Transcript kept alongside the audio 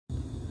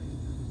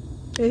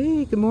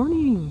Hey, good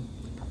morning,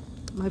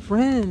 my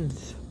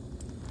friends,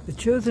 the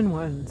chosen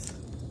ones.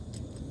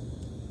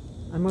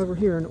 I'm over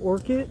here in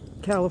Orcutt,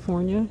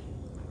 California,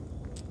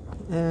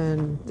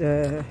 and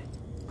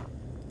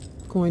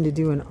going to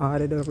do an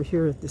audit over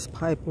here at this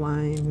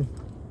pipeline,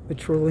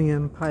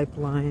 petroleum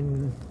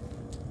pipeline,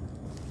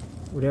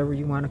 whatever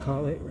you want to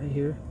call it, right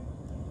here.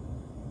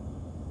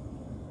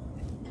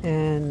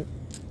 And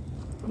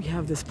we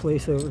have this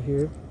place over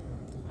here,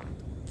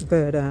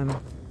 but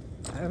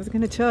I was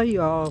going to tell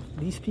you all,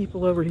 these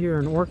people over here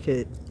in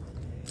Orcutt,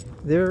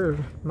 they're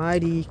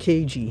mighty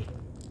cagey,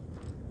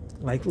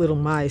 like little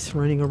mice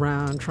running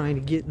around trying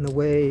to get in the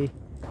way,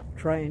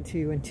 trying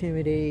to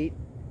intimidate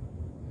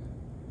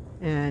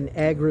and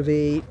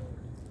aggravate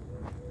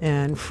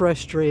and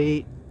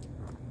frustrate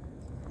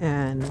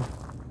and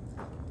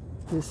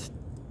just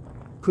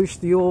push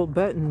the old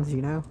buttons,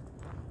 you know,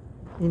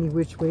 any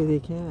which way they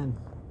can.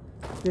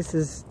 This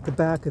is the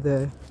back of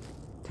the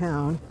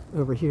town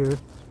over here,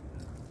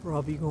 where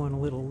I'll be going a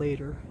little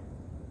later,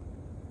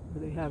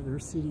 where they have their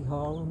city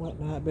hall and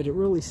whatnot, but it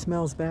really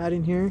smells bad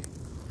in here,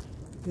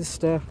 this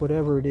stuff,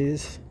 whatever it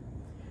is.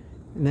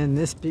 And then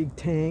this big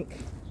tank,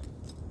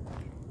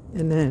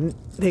 and then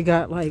they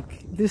got,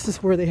 like, this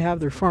is where they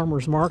have their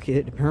farmers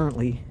market,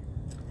 apparently.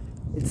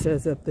 It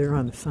says up there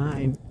on the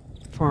sign,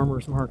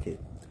 farmers market,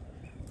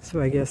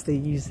 so I guess they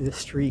use this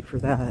street for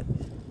that.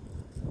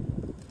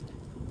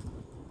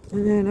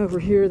 And then over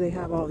here they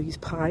have all these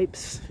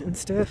pipes and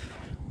stuff.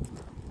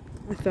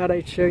 I thought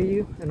I'd show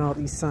you, and all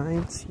these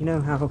signs. You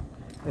know how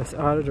us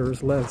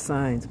auditors love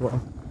signs.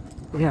 Well,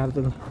 we have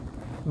the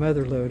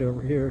mother lode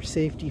over here.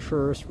 Safety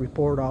first,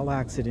 report all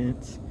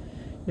accidents,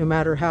 no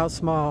matter how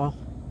small,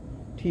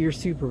 to your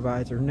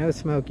supervisor. No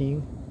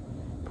smoking,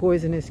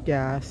 poisonous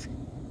gas,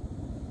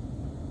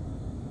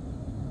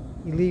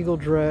 illegal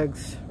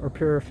drugs or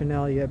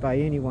paraphernalia by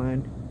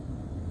anyone.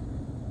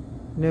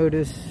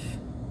 Notice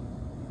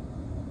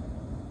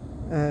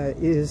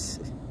is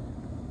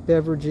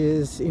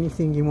beverages,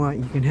 anything you want,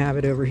 you can have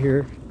it over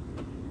here.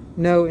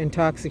 No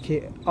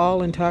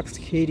all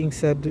intoxicating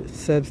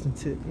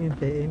substances.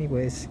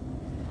 Anyways,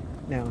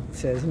 now it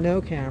says no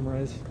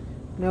cameras,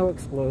 no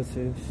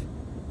explosives,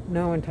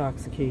 no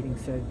intoxicating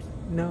substances.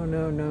 No.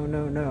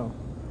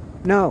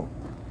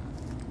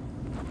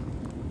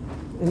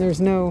 And there's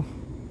no,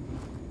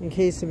 in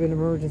case of an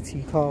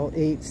emergency, call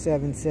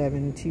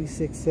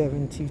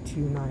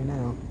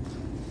 877-267-2290.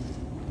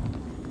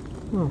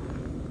 Oh.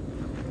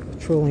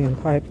 Petroleum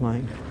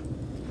pipeline.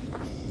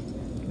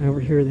 And over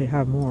here they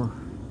have more.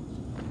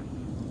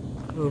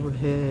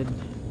 Overhead.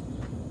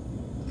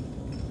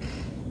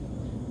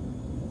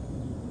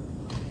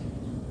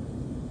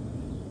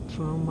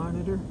 Phone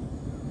monitor.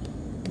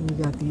 And you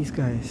got these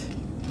guys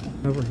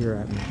over here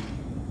at me.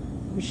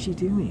 What's she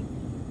doing?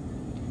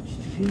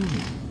 She's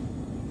filming.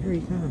 Here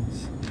he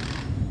comes.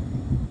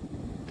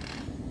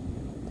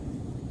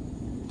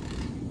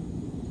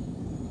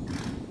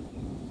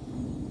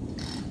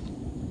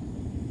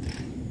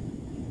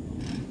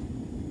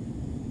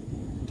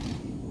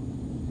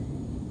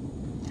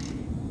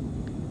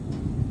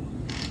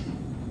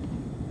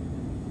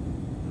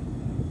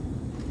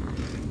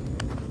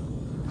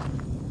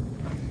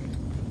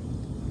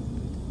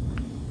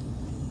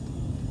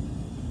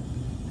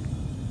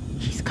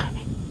 He's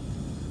coming.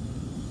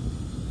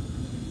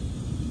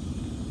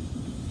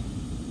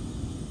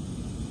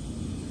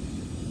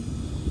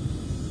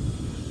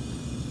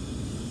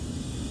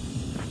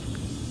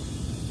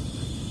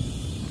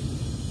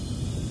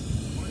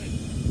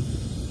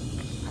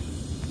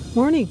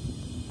 Morning.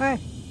 Hi. I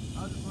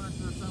was just wondering if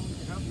there's something we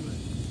can help you with.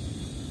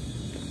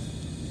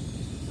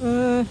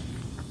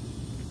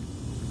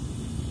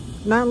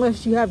 Not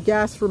unless you have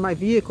gas for my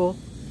vehicle.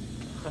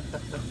 I'm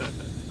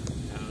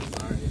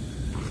sorry.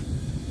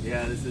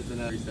 Yeah, this isn't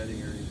a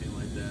resetting or anything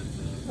like that,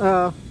 so.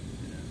 Oh,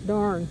 Yeah.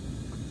 darn.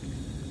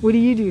 What do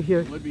you do here?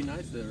 It would be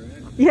nice though,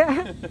 right?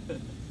 Yeah.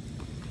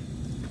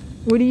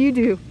 What do you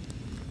do?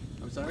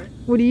 I'm sorry?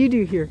 What do you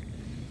do here?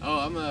 Oh,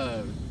 I'm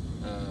a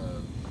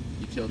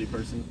utility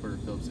person for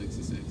Phillips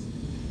 66.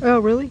 Oh,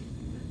 really?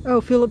 Oh,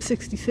 Phillips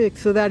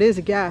 66. So that is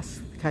a gas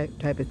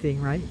type of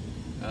thing, right?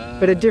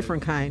 But a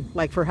different kind,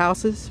 like for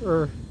houses,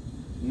 or?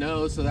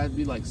 No, so that'd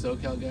be like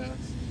SoCal gas.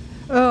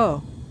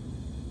 Oh.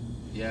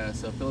 Yeah,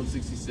 so Phillips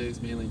 66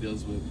 mainly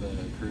deals with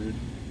crude.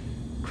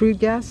 Crude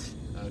gas?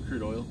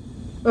 Crude oil.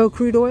 Oh,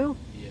 crude oil?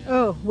 Yeah.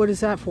 Oh, what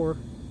is that for?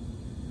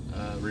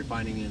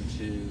 Refining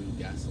into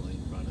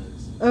gasoline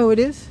products. Oh, it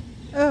is?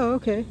 Oh,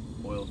 okay.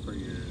 Oil for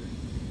your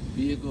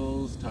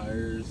vehicles,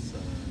 tires,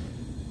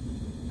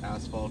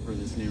 asphalt for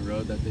this new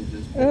road that they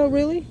just built. Oh,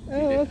 really?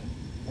 Oh, Yeah.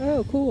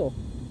 Oh, cool.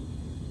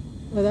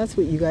 Well, that's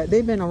what you got.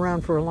 They've been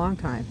around for a long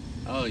time.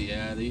 Oh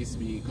yeah, they used to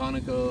be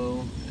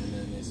Conoco, and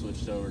then they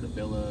switched over to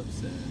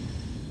Phillips, and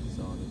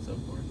so on and so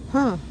forth.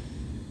 Huh.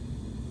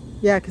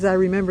 Yeah, because I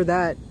remember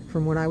that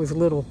from when I was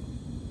little.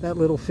 That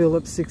little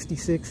Phillips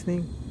 66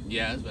 thing.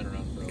 Yeah, it's been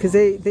around for a while. Because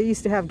they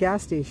used to have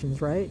gas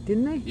stations, right?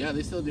 Didn't they? Yeah,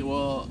 they still do.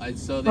 Well,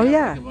 so they Oh, have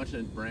yeah. like a bunch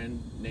of brand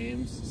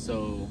names.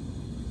 So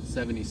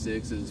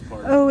 76 is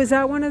part Oh, of is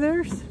that one of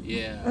theirs?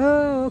 Yeah.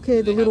 Oh, okay,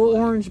 And the they little have,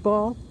 like, orange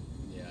ball.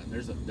 Yeah, and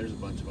there's a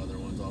bunch of other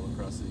ones all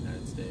across the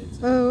United States.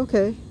 Oh,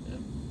 okay. Yeah.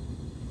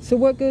 So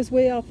what goes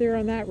way out there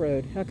on that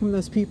road? How come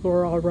those people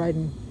are all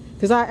riding?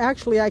 Because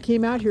I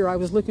came out here, I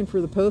was looking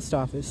for the post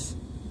office.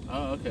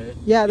 Oh, okay.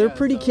 Yeah, they're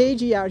pretty so,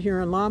 cagey out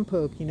here in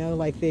Lompoc, you know,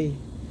 like they...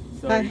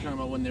 So you're talking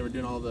about when they were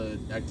doing all the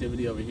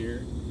activity over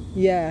here?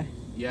 Yeah.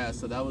 Yeah,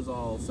 so that was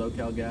all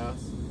SoCal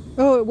Gas.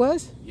 Oh, it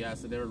was? Yeah,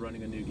 so they were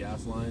running a new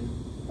gas line.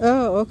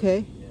 Oh, okay.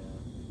 Yeah,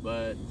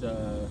 but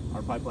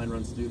our pipeline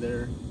runs through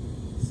there,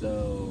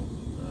 so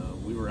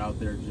we were out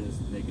there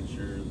just making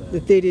sure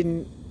That they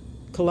didn't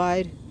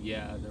collide?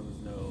 Yeah, there was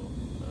no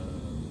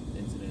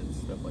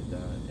incidents, stuff like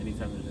that.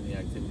 Anytime there's any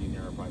activity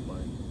near our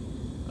pipeline,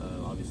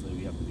 obviously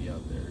we have to be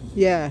out there to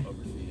Yeah.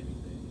 oversee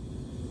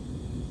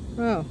anything.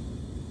 Oh.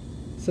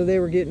 So they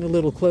were getting a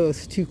little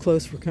close, too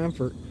close for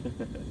comfort.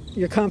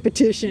 Your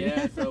competition.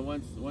 Yeah, so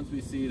once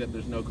we see that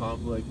there's no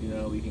conflict, you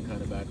know, we can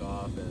kind of back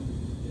off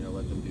and, you know,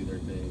 let them do their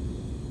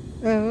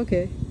thing. Oh,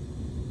 okay.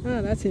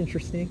 Oh, that's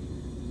interesting.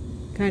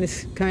 Kind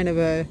of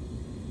a,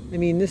 I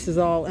mean, this is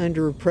all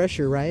under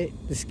pressure, right?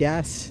 This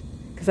gas,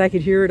 because I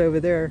could hear it over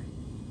there.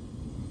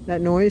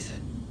 That noise.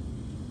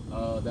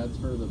 Oh, that's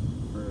for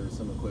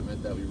some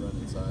equipment that we run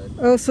inside.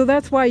 Oh, so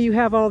that's why you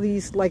have all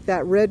these, like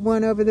that red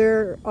one over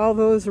there, all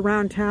those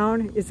around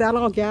town. Is that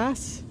all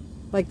gas?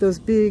 Like those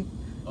big...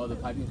 Oh, the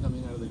piping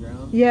coming out of the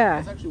ground? Yeah.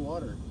 That's actually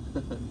water.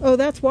 Oh,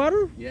 that's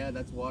water? Yeah,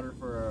 that's water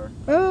for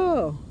our...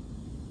 Oh.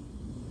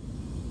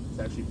 It's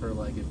actually for,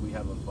 like, if we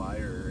have a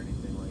fire or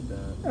anything like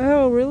that.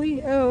 Oh,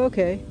 really? Oh,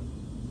 okay.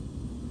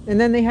 And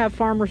then they have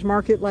farmers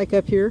market like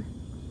up here?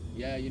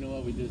 Yeah, you know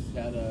what? We just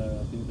had,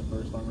 I think, the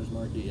first farmers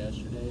market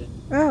yesterday.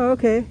 Oh,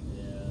 okay.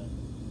 Yeah.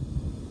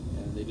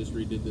 And they just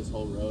redid this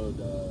whole road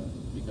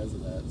because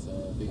of that. So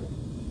I think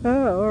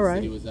Oh, all right.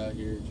 the city was out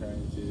here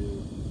trying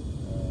to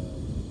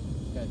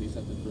kind of do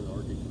something for the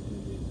Orcutt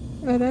community.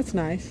 Oh, that's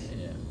nice.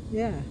 Yeah.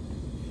 Yeah.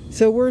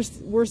 So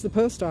where's the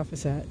post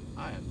office at?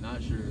 I am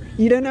not sure.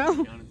 You don't know?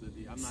 To be honest with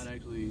you, I'm not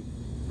actually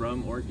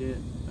from Orcutt.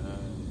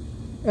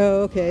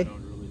 Oh, okay. I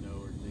don't really know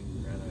where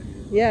things are at out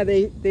here. Yeah,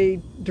 they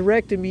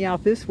directed me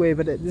out this way,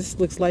 but this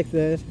looks like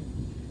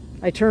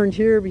I turned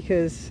here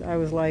because I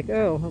was like,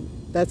 oh,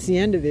 that's the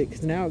end of it,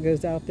 because now it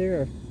goes out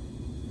there.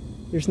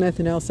 There's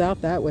nothing else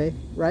out that way,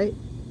 right?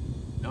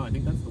 No, I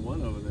think that's the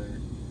one over there.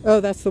 Oh,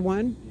 that's the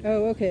one? Yeah.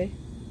 Oh, okay.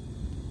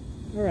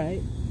 All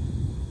right.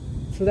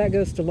 So that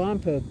goes to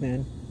Lompoc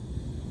then.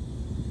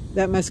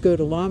 That must go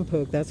to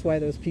Lompoc. That's why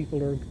those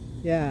people are,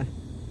 yeah.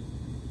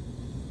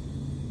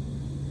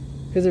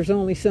 Because there's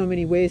only so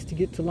many ways to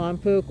get to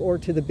Lompoc or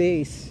to the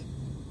base.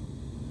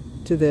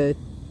 To the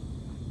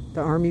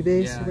army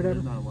base Yeah, or whatever.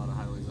 there's not a lot of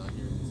highways out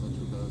here in the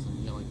Central Coast. I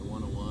mean, you got like the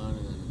 101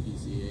 and then the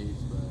PCH,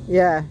 but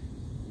Yeah.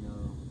 you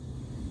know.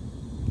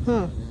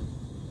 Huh.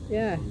 Yeah.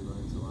 Yeah. It really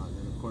runs a lot.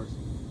 And of course,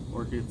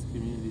 Orcutt's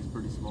community is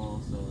pretty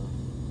small, so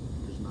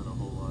there's not a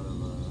whole lot of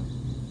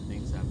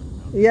things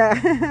happening out there. Yeah.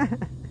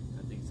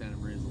 I think Santa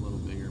Maria is a little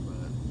bigger,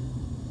 but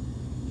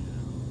you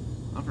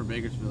know, I'm from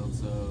Bakersfield,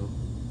 so.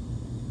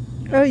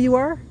 You know, Oh, you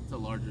are? It's a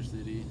larger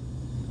city.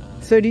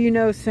 So do you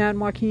know San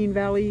Joaquin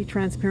Valley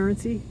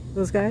Transparency?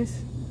 Those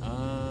guys?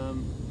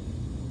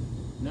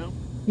 No.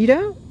 You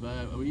don't?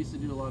 But we used to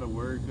do a lot of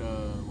work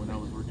when I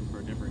was working for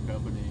a different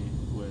company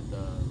with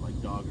like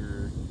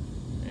Dogger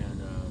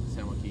and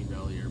San Joaquin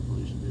Valley Air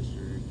Pollution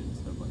District and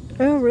stuff like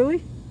that. Oh,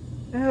 really?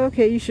 Oh,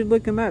 okay. You should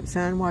look them up.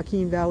 San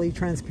Joaquin Valley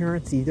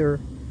Transparency.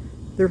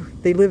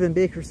 They live in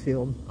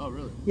Bakersfield. Oh,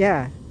 really?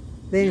 Yeah.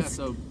 Yeah.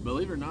 So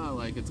believe it or not,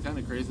 like it's kind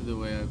of crazy the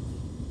way I've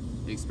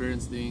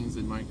experienced things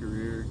in my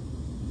career,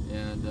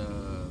 and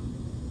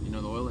you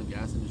know, the oil and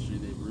gas industry,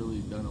 they've really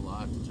done a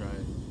lot to try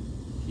and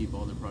keep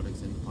all their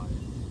products in the pipe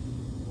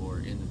or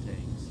in the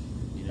tanks,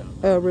 you know,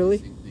 Oh, really?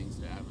 releasing things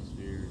to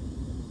atmosphere.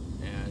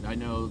 And I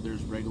know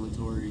there's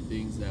regulatory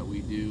things that we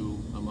do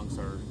amongst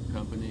our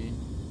company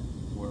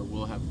where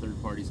we'll have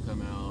third parties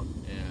come out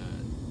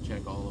and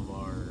check all of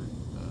our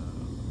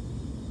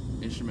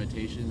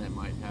instrumentation that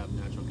might have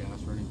natural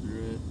gas running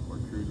through it or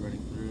crude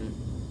running through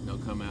it. They'll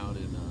come out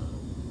and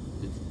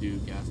do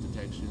gas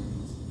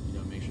detections, you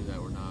know, make sure that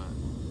we're not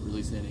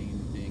releasing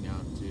anything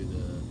out into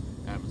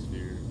the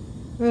atmosphere.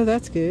 Oh,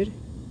 that's good.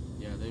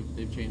 Yeah,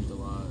 they've changed a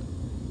lot.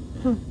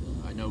 Huh.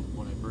 And, I know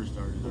when I first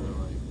started, they were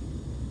like,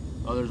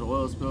 oh, there's an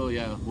oil spill,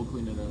 yeah, we'll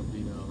clean it up,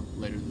 you know,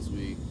 later this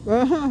week.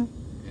 Uh-huh.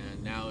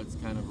 And now it's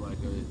kind of like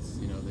it's,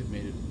 you know, they've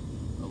made it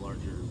a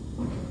larger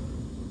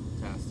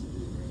task to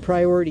do. Right?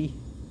 Priority.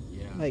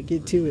 Yeah. Like,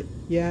 get to it.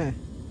 Yeah.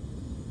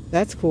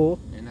 That's cool.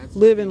 And that's,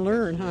 Live I and think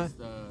learn, that's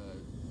huh? just,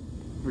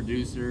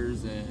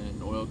 producers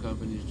and oil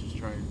companies just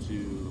trying to,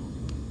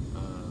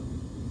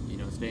 you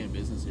know, stay in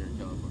business here in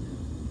California.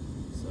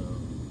 So,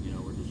 you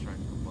know, we're just trying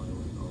to comply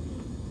with all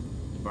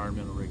the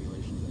environmental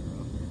regulations that are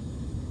out there.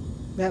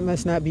 That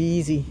must not be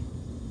easy.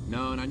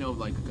 No, and I know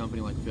like a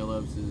company like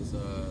Phillips is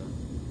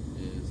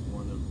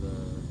one of the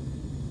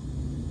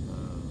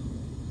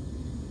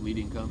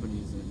leading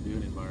companies in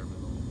doing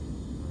environmental,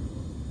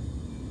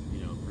 you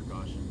know,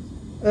 precautions.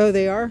 Oh,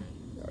 they are?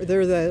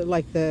 They're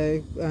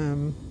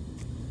the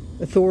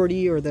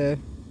authority or the.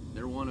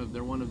 They're one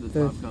of the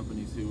top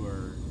companies who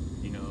are,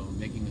 you know,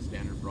 making the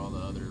standard for all the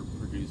other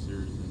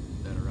producers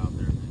that are out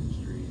there in the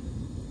industry.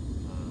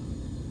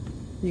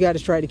 You got to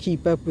try to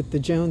keep up with the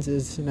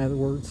Joneses. In other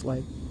words,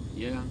 like.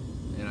 Yeah,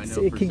 and I know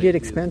So it could get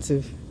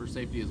expensive. For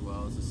safety as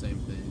well, it's the same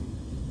thing.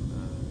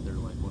 They're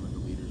like one of the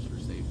leaders for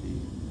safety.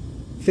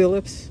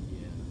 Phillips.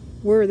 Yeah.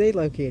 Where are they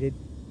located?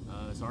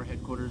 So our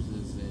headquarters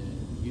is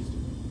in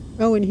Houston.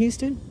 Oh, in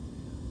Houston?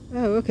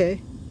 Oh,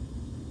 okay.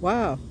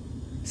 Wow.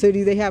 So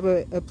do they have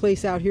a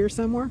place out here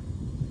somewhere?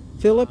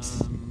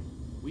 Phillips?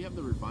 We have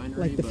the refinery,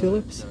 like the but,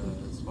 Phillips?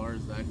 As far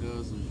as that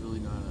goes, there's really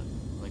not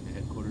like a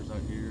headquarters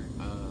out here.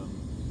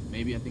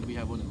 Maybe I think we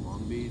have one in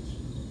Long Beach.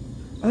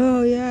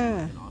 Oh,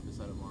 yeah. An office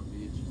out of Long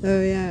Beach.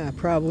 Oh, yeah,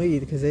 probably,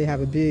 because they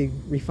have a big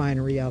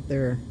refinery out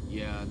there.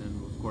 Yeah, and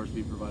then, of course,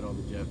 we provide all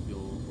the jet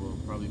fuel, well,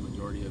 probably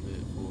majority of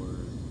it for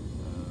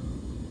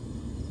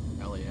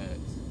LAX.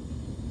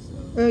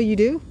 So, Oh, you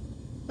do?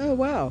 Oh,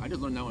 wow. I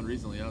just learned that one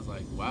recently. I was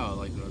like, wow,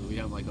 like we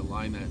have like a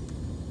line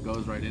that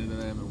goes right into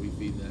them and we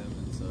feed them,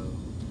 and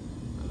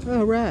so.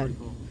 Oh, rad.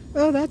 Cool.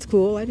 Oh, that's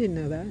cool. I didn't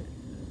know that.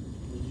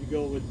 Did you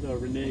go with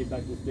Renee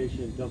back to the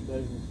station and dump that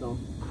in stone?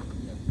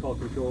 Yeah. Call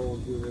control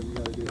and do whatever you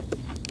gotta do.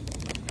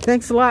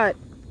 Thanks a lot.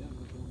 Yeah,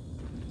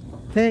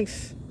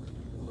 Thanks.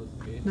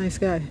 okay. Nice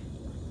guy.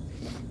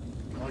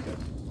 Okay.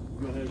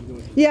 Go ahead and do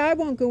it. Yeah, I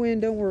won't go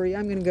in. Don't worry.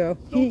 I'm gonna go.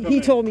 Don't come He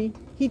in. told me.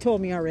 He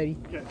told me already.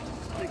 Okay.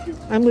 Thank you.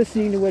 I'm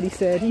listening to what he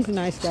said. He's a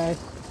nice guy.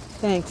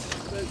 Thanks.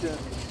 Thank you.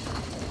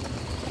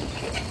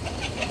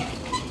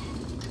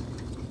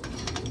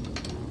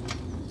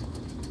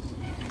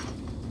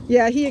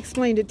 Yeah, he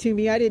explained it to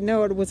me. I didn't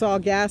know it was all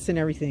gas and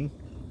everything.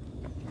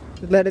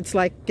 That it's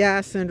like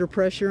gas under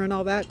pressure and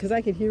all that, because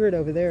I could hear it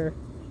over there.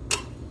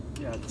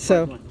 Yeah. It's a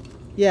So, pipeline.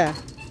 yeah.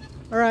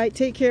 All right,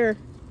 take care.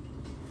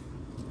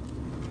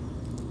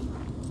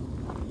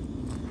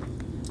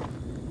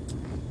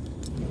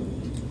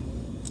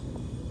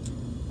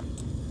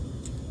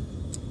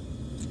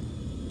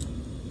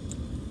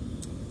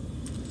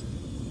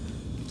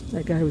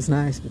 That guy was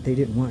nice, but they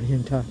didn't want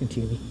him talking to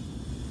me.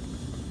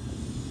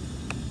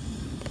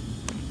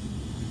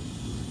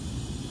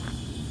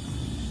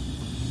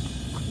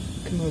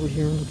 Come over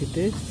here and look at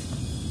this.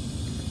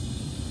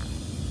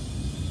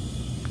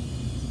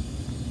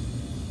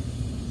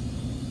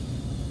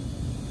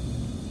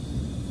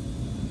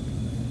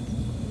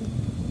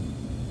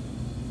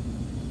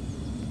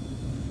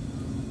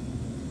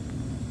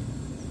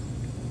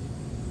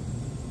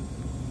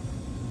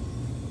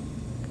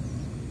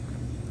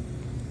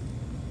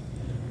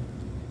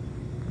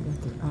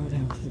 Got their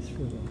outhouses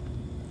for the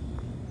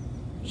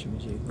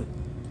but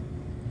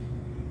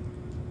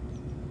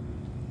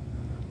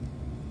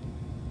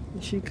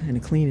they should kind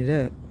of clean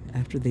it up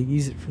after they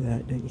use it for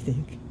that, don't you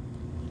think?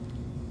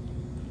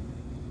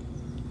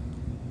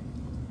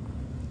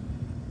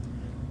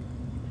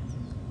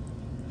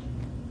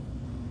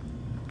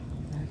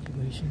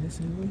 Evacuation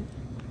assembly.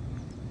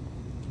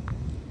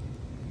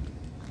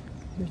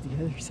 Here's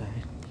the other side.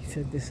 He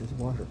said this is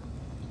water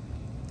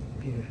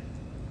over here.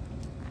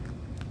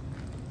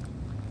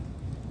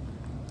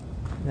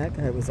 That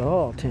guy was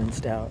all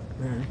tensed out,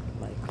 man.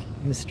 Like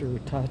Mr.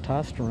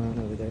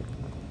 Testosterone over there.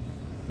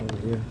 Over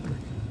here.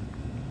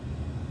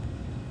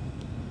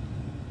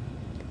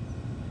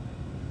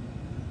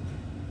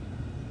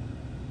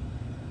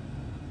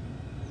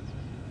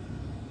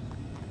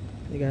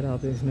 They got all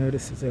those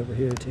notices over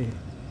here too.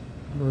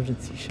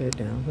 Emergency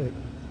shutdown. Look.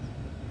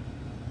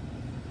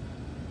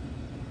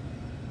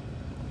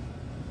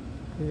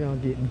 They're all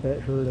getting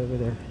butthurt over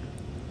there.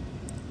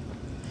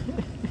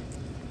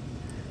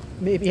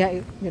 Maybe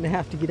I'm gonna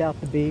have to get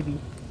out the baby.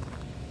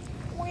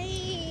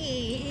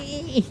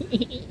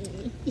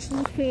 He's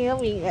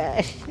filming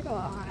us.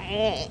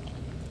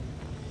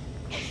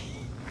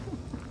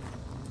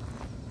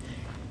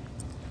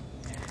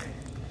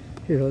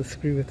 Here, let's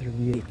screw with her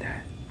V8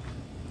 that.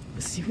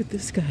 Let's see what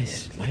this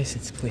guy's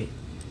license plate.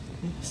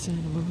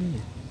 Santa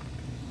Maria.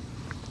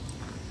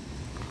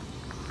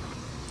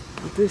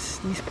 With these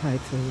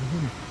pipes over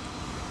here.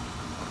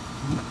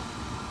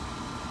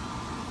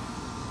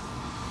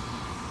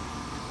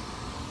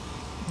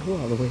 Go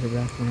all the way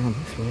back around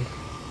this way.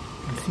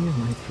 I see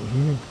them right through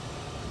here.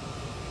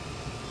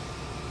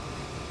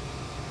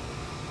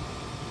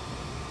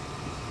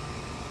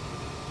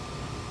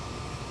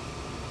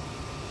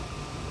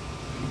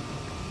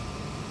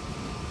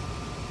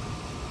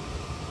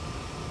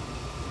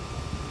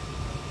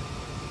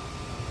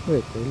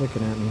 Look, they're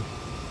looking at me.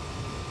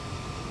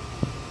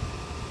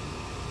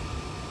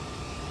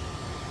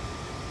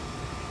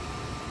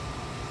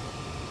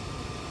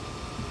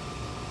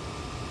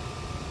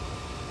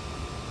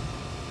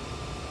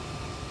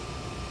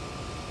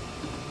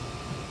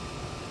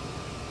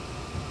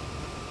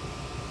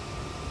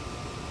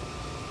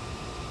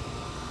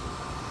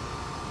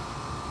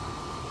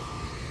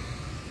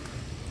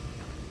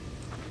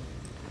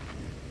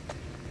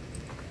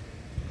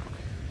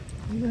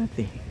 Look at that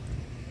thing.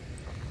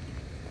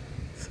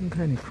 Some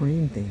kind of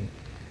crane thing.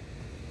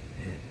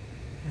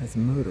 Has a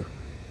motor.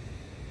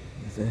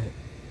 Is that?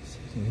 So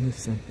you can lift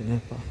something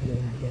up off of there,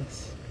 I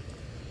guess.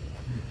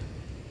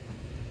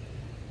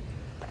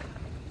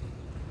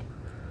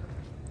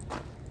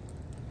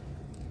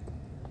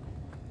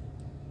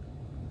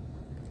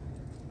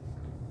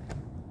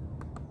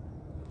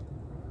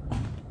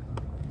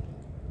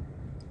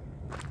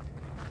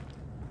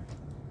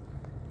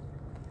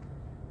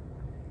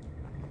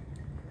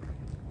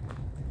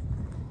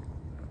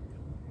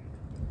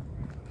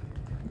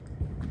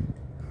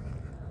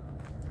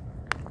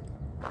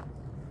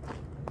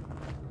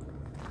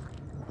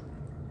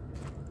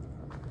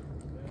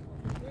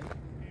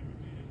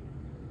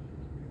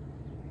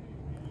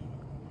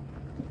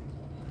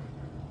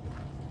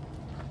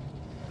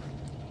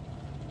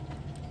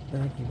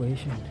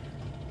 Evacuation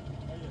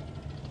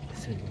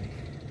assembly.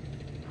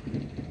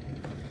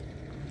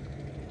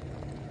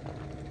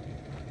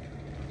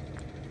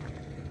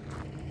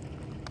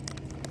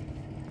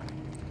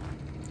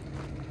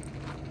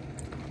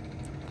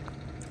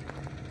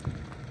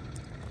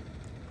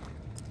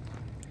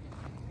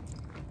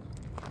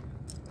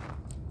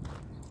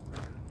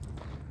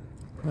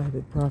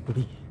 Private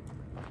property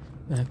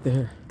back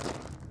there.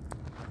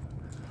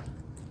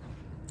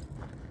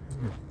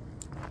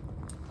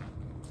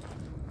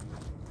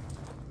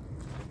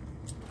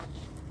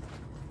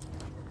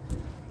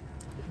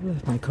 I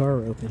left my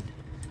car open.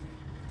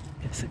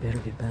 Guess I better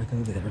get back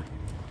over there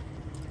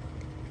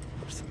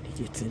before somebody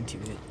gets into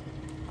it.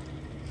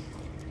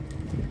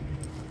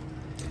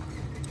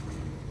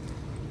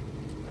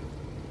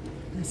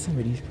 That's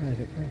somebody's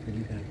private property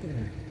back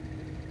there.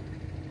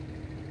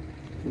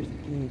 There's a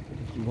gate, but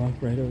if you walk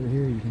right over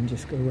here, you can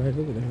just go right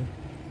over there.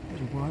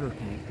 There's a water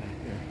tank back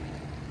there.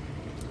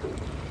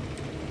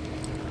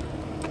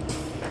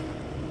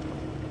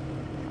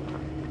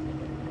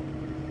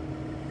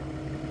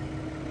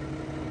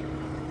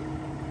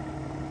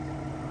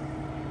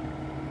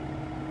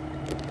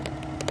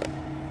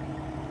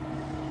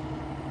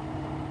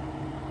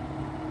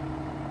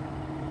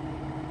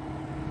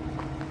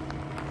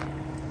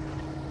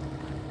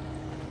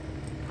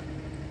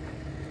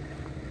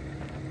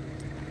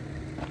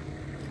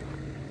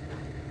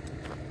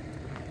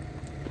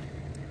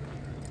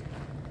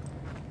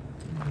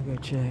 Go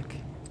check.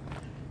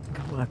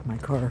 Go lock my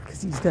car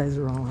because these guys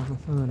are all on the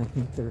phone. I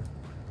think they're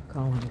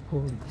calling the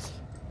police.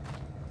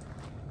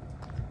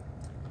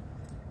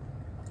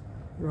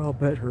 They're all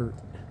butthurt.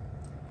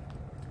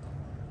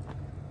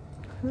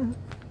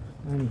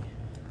 Funny.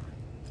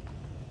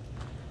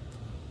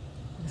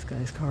 This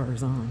guy's car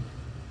is on.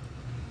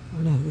 Oh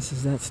no, this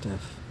is that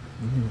stuff.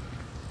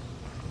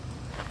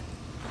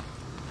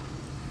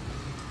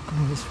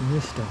 Oh, this from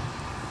this stuff.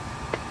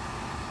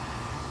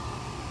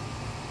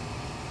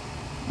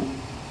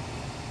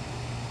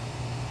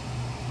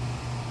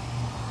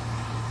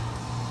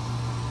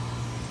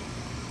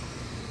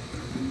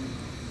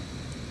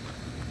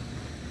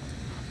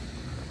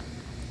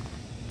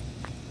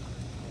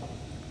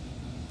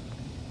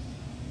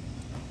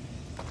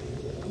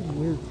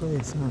 Weird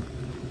place, huh?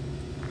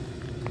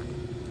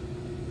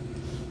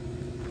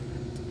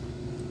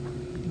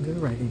 You can go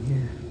right in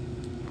here.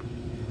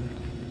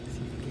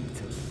 See if the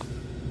gate's open.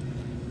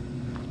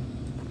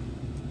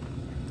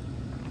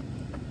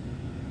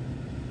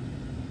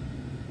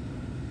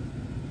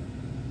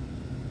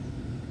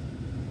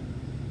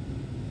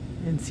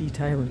 NC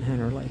Tyrant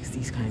Hunter likes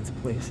these kinds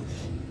of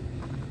places.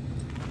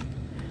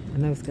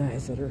 And those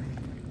guys that are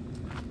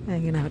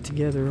hanging out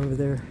together over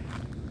there,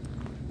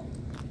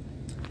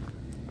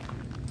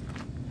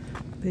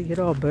 they get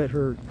all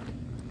butthurt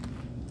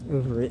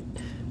over it.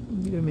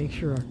 I'm gonna make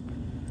sure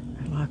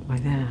I lock my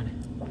van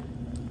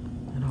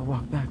and I'll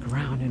walk back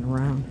around and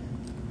around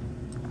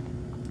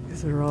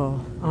because they're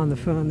all on the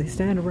phone. They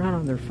stand around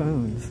on their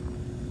phones.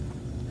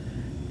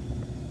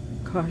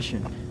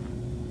 Caution.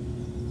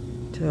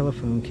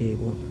 Telephone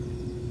cable.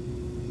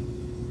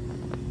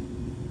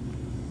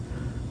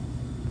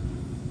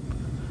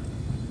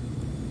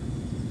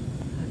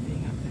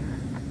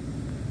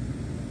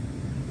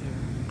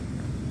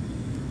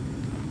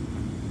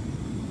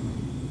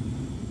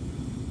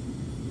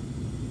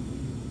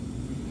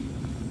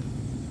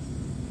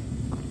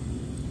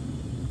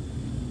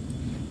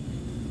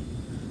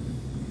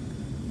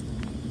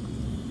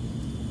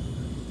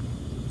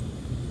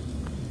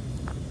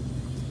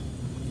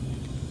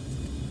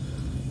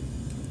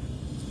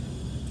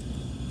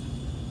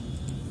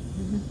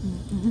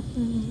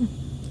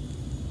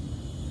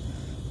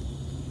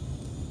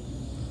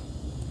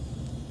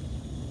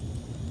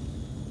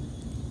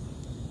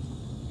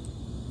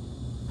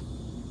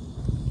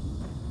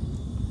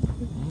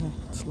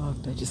 It's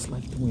locked. I just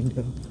left the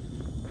window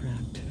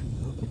cracked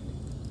open.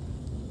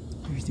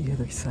 Here's the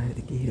other side of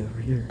the gate over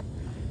here.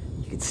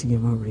 You can see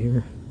him over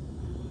here.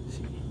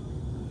 See.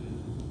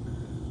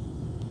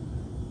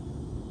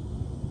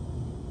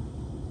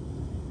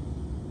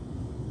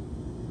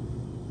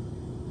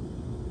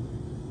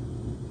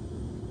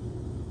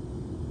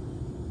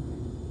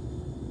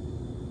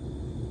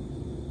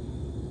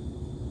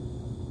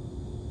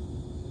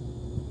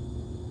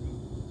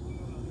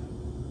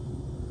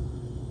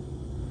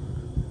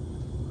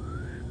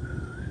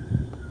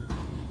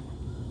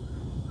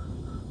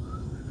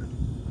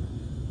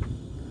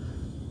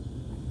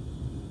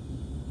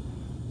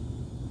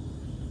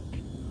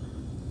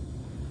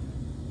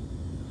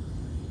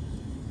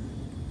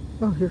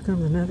 Oh, here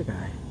comes another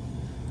guy.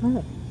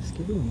 Oh,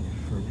 scared me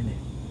there for a minute.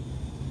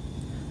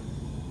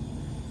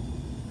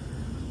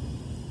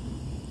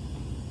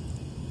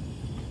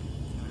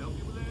 Can I help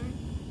you with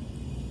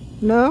anything?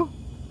 No?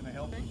 Can I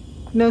help you?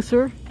 No,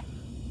 sir.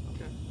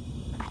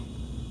 Okay.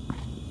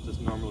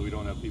 Just normally we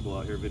don't have people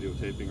out here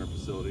videotaping our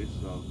facility,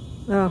 so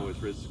Oh.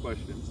 always raise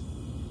questions.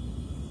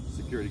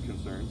 Security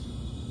concerns.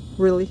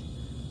 Really?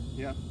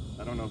 Yeah,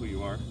 I don't know who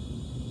you are.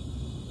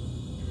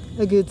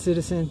 A good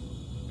citizen.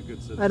 A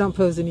good citizen. I don't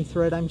pose any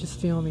threat. I'm just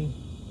filming.